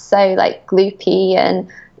with. It's so like gloopy, and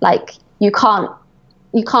like you can't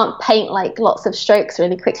paint like lots of strokes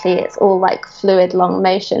really quickly. It's all like fluid long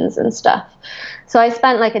motions and stuff. So I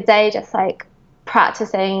spent like a day just like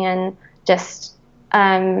practicing and just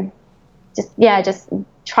trying to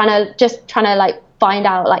like find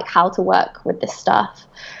out like how to work with this stuff.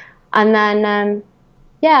 And then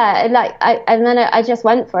I just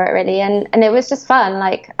went for it really, and it was just fun.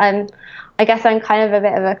 Like I guess I'm kind of a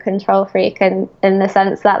bit of a control freak in the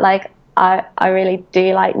sense that like I really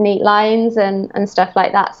do like neat lines and stuff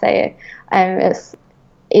like that. So it's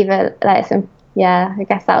either like yeah, I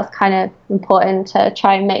guess that was kind of important to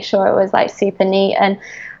try and make sure it was like super neat. And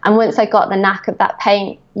once I got the knack of that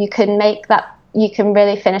paint, you can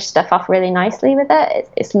really finish stuff off really nicely with it.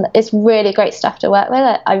 It's really great stuff to work with.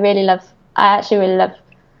 I actually really love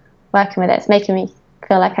working with it. It's making me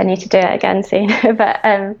feel like I need to do it again soon. But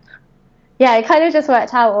yeah, it kind of just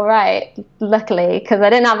worked out all right, luckily, because I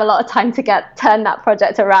didn't have a lot of time to turn that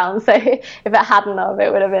project around. So if it hadn't of,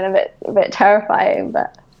 it would have been a bit terrifying.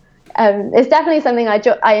 But it's definitely something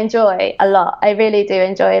I enjoy a lot. I really do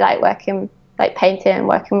enjoy like working, like painting and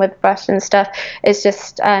working with brush and stuff. It's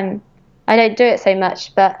just I don't do it so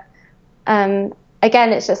much, but again,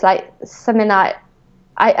 it's just like something that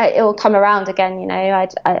it will come around again. You know,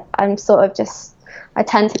 I'm sort of just, I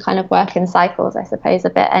tend to kind of work in cycles, I suppose, a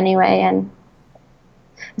bit anyway. And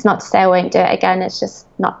it's not to say I won't do it again. It's just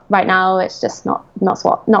not right now. It's just not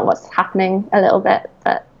what's happening a little bit,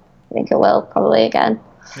 but I think it will probably again.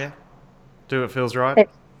 Yeah, do what feels right.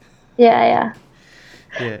 Yeah.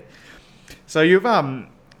 So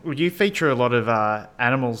you feature a lot of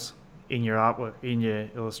animals in your artwork, in your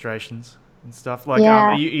illustrations and stuff. Like,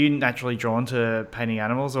 are you naturally drawn to painting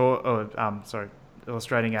animals or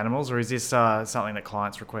illustrating animals, or is this something that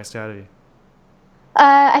clients request out of you?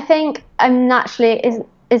 I think I'm naturally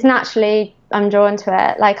I'm drawn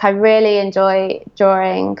to it. Like, I really enjoy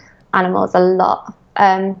drawing animals a lot.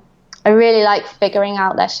 I really like figuring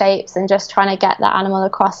out their shapes and just trying to get the animal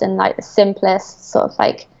across in like the simplest, sort of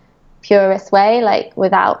like purest way, like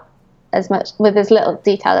with as little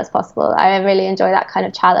detail as possible. I really enjoy that kind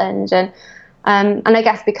of challenge, and I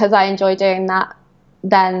guess because I enjoy doing that,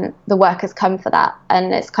 then the work has come for that,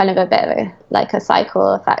 and it's kind of a bit of a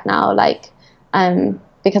cycle effect now. Like,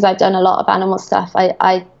 because I've done a lot of animal stuff,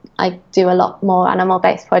 I do a lot more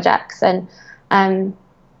animal-based projects, and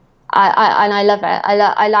I love it.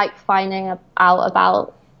 I like finding out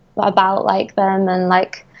about like them,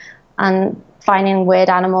 and finding weird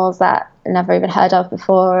animals that I never even heard of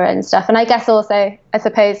before and stuff. And I guess also, I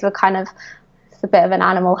suppose we're kind of, it's a bit of an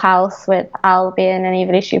animal house with Al being an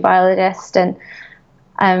evolutionary biologist, and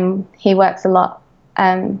he works a lot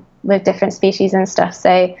with different species and stuff.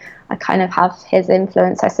 So I kind of have his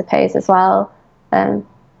influence, I suppose, as well.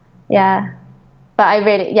 Yeah. But I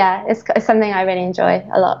really, it's something I really enjoy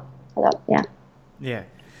a lot. Yeah. Yeah.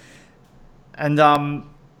 And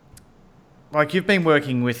like, you've been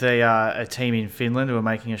working with a team in Finland who are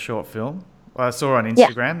making a short film. I saw on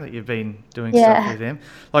Instagram that you've been doing stuff with them.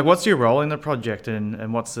 Like, what's your role in the project,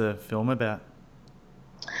 and what's the film about?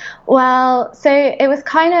 Well, so it was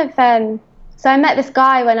kind of so I met this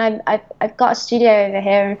guy when I've got a studio over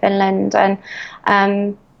here in Finland,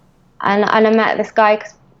 and I met this guy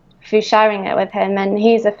through sharing it with him, and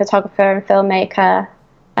he's a photographer and filmmaker,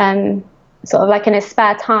 sort of like in his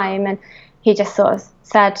spare time, and he just sort of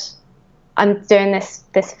said, I'm doing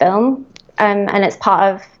this film, and it's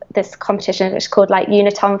part of this competition which is called like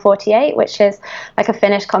Uniton 48, which is like a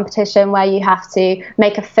Finnish competition where you have to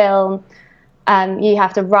make a film, you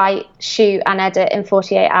have to write, shoot and edit in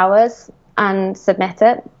 48 hours and submit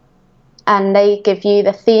it, and they give you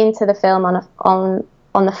the theme to the film on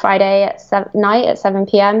the Friday night at 7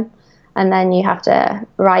 p.m, and then you have to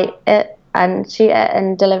write it and shoot it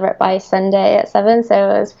and deliver it by Sunday at 7. So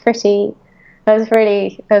it was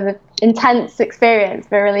an intense experience,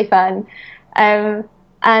 but really fun.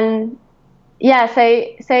 And yeah,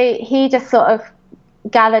 so he just sort of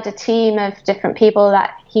gathered a team of different people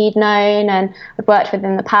that he'd known and had worked with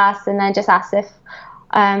in the past, and then just asked if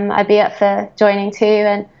I'd be up for joining too.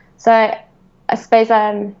 And so I suppose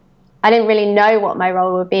I didn't really know what my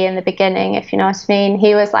role would be in the beginning, if you know what I mean.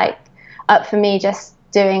 He was like up for me just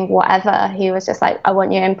doing whatever. He was just like, I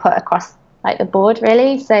want your input across like the board,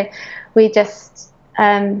 really. So we just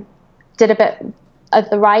did a bit of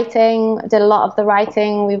the writing, did a lot of the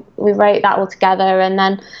writing. We wrote that all together, and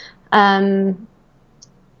then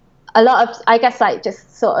a lot of, I guess, like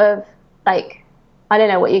just sort of like, I don't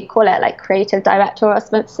know what you'd call it, like creative director or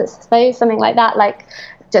suppose, something like that, like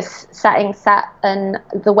just setting set and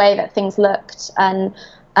the way that things looked. And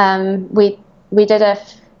we did a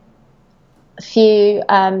few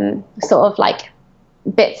sort of like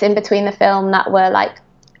bits in between the film that were like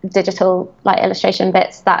digital like illustration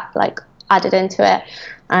bits that like added into it,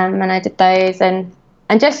 and I did those, and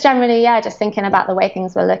just generally just thinking about the way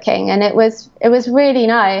things were looking. And it was really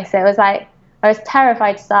nice. It was like, I was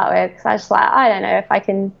terrified to start with, because I was just like, I don't know if I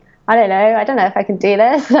can do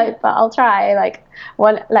this, like, but I'll try, like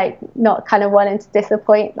not kind of wanting to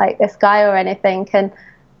disappoint like this guy or anything. And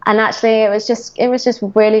actually it was just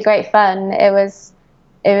really great fun. It was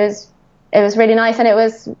it was really nice, and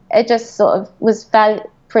it just sort of was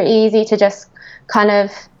pretty easy to just kind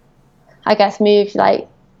of, I guess, move like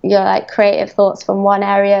your like creative thoughts from one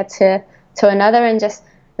area to another, and just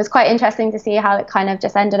it was quite interesting to see how it kind of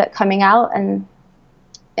just ended up coming out and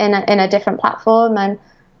in a different platform, and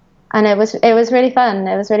it was really fun.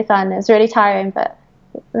 It was really fun. It was really tiring, but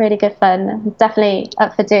really good fun. I'm definitely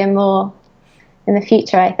up for doing more in the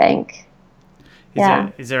future, I think.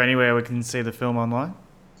 Is there anywhere we can see the film online?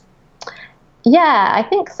 Yeah, I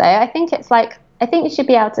think so. I think you should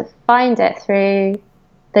be able to find it through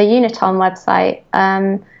the Uniton website.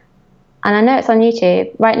 And I know it's on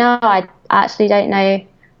YouTube. Right now, I actually don't know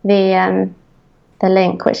the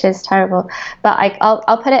link, which is terrible. But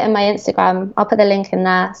I'll put it in my Instagram. I'll put the link in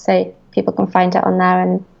there so people can find it on there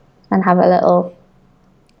and have a little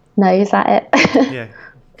nose at it. Yeah,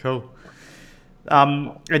 cool.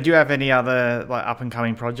 Do you have any other like up and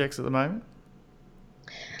coming projects at the moment?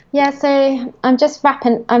 Yeah, so I'm just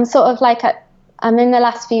wrapping. I'm sort of like I'm in the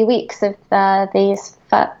last few weeks of these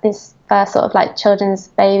first sort of like children's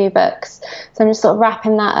baby books. So I'm just sort of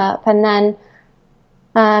wrapping that up, and then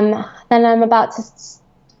I'm about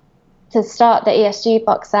to start the ESG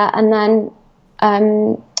box set, and then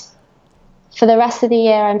for the rest of the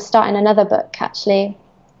year I'm starting another book actually,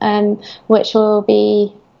 which will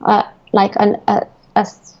be like a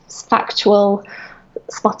factual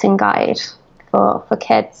spotting guide for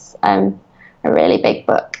kids, a really big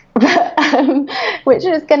book, which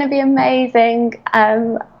is going to be amazing.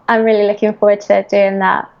 I'm really looking forward to doing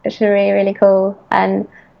that, which is really, really cool. And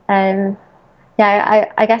I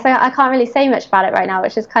guess I can't really say much about it right now,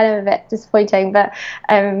 which is kind of a bit disappointing, but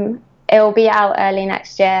it will be out early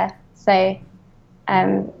next year, so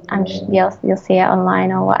I'm sure you'll see it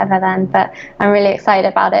online or whatever then. But I'm really excited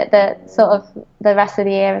about it. The rest of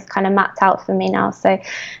the year is kind of mapped out for me now, so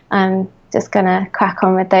I'm just gonna crack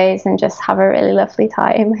on with those and just have a really lovely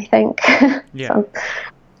time, I think. Yeah. So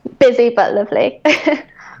busy but lovely.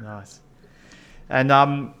 Nice. And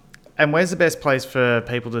where's the best place for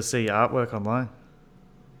people to see your artwork online?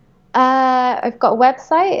 I've got a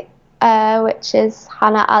website, which is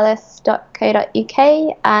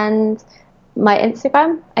hannahalice.co.uk, and my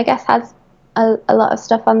Instagram, I guess, has a lot of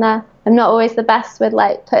stuff on there. I'm not always the best with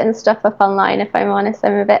like putting stuff up online, if I'm honest.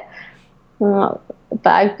 But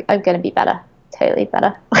I'm going to be better, totally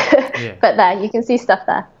better. Yeah. But there, you can see stuff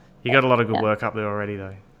there. You got a lot of good work up there already,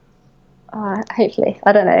 though. Hopefully,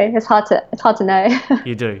 I don't know. It's hard to know.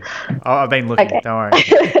 You do. I've been looking. Okay. Don't worry.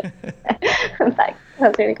 Thanks.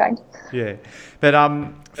 That's really kind. Yeah, but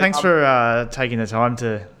thanks for taking the time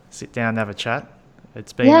to sit down and have a chat.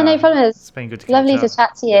 It's been no problem. It's been good to lovely to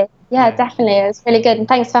chat to you. Yeah, definitely. It was really good, and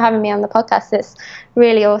thanks for having me on the podcast. It's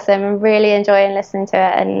really awesome. I'm really enjoying listening to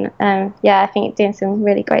it, and I think you're doing some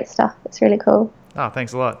really great stuff. It's really cool. Oh,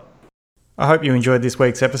 thanks a lot. I hope you enjoyed this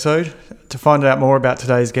week's episode. To find out more about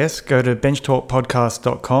today's guest, go to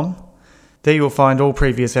benchtalkpodcast.com. There you will find all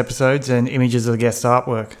previous episodes and images of the guest's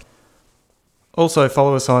artwork. Also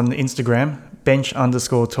follow us on Instagram,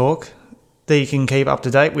 bench_talk. There you can keep up to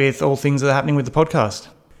date with all things that are happening with the podcast.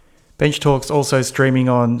 Bench Talk's also streaming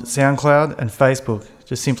on SoundCloud and Facebook.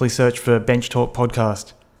 Just simply search for Bench Talk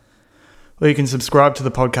Podcast. Or you can subscribe to the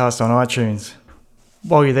podcast on iTunes.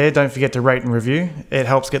 While you're there, don't forget to rate and review. It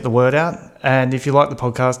helps get the word out. And if you like the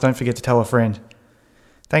podcast, don't forget to tell a friend.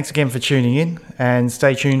 Thanks again for tuning in, and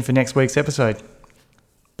stay tuned for next week's episode.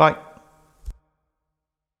 Bye.